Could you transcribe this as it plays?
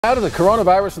Out of the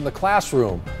coronavirus in the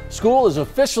classroom, school is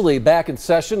officially back in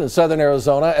session in southern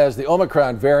Arizona as the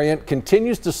Omicron variant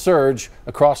continues to surge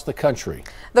across the country.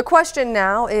 The question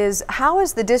now is, how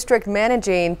is the district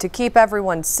managing to keep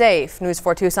everyone safe? News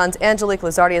 4 Tucson's Angelique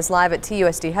Lizardi is live at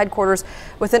TUSD headquarters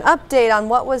with an update on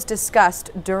what was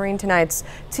discussed during tonight's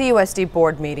TUSD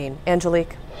board meeting.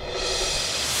 Angelique.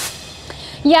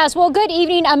 Yes, well, good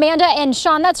evening, Amanda and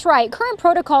Sean. That's right. Current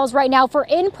protocols right now for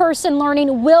in-person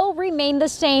learning will remain the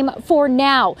same for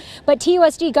now. But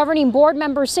TUSD governing board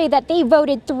members say that they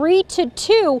voted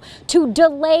 3-2 to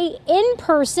delay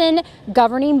in-person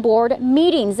governing board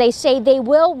meetings. They say they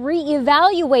will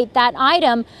reevaluate that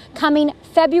item coming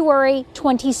February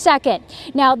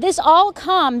 22nd. Now, this all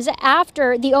comes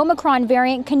after the Omicron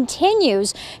variant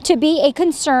continues to be a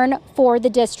concern for the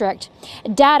district.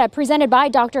 Data presented by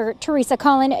Dr. Teresa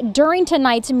Cullen during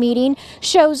tonight's meeting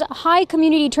shows high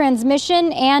community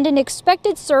transmission and an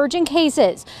expected surge in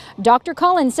cases. Dr.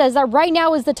 Cullen says that right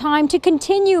now is the time to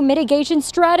continue mitigation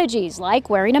strategies like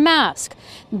wearing a mask.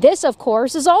 This, of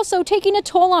course, is also taking a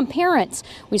toll on parents.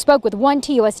 We spoke with one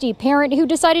TUSD parent who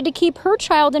decided to keep her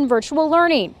child in virtual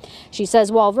learning. She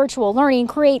says while virtual learning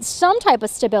creates some type of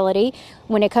stability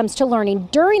when it comes to learning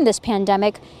during this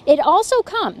pandemic, it also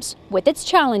comes with its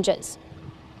challenges.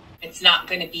 It's not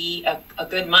going to be a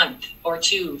good month or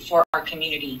two for our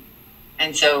community.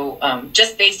 And so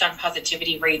just based on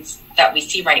positivity rates that we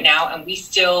see right now, and we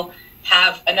still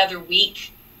have another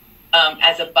week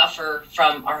as a buffer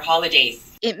from our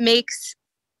holidays. It makes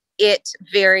it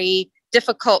very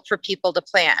difficult for people to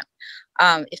plan.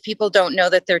 If people don't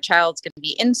know that their child's going to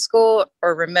be in school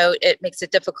or remote, it makes it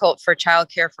difficult for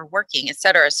childcare, for working,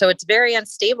 etc. So it's very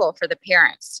unstable for the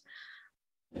parents.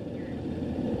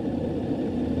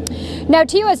 Now,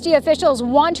 TUSD officials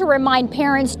want to remind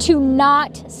parents to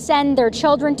not send their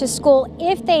children to school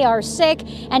if they are sick,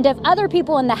 and if other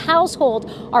people in the household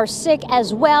are sick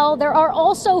as well. There are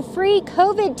also free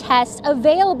COVID tests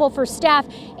available for staff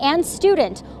and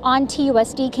students on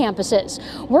TUSD campuses.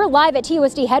 We're live at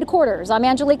TUSD headquarters. I'm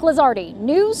Angelique Lizardi,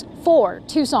 News 4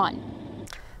 Tucson.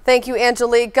 Thank you,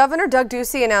 Angelique. Governor Doug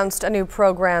Ducey announced a new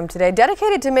program today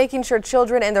dedicated to making sure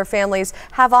children and their families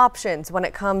have options when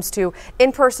it comes to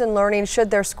in-person learning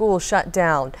should their school shut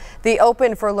down. The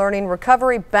Open for Learning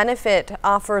Recovery benefit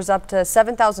offers up to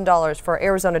 $7,000 for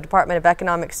Arizona Department of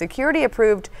Economic Security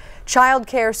approved child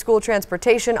care, school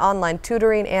transportation, online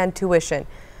tutoring, and tuition.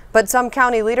 But some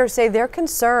county leaders say they're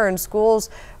concerned schools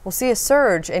will see a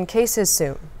surge in cases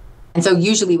soon. And so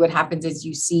usually what happens is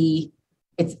you see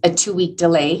it's a 2-week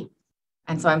delay.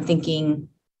 And so I'm thinking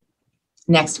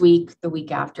next week, the week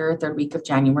after, third week of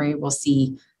January, we'll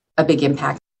see a big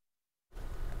impact.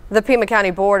 The Pima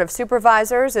County Board of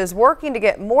Supervisors is working to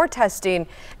get more testing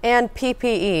and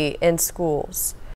PPE in schools.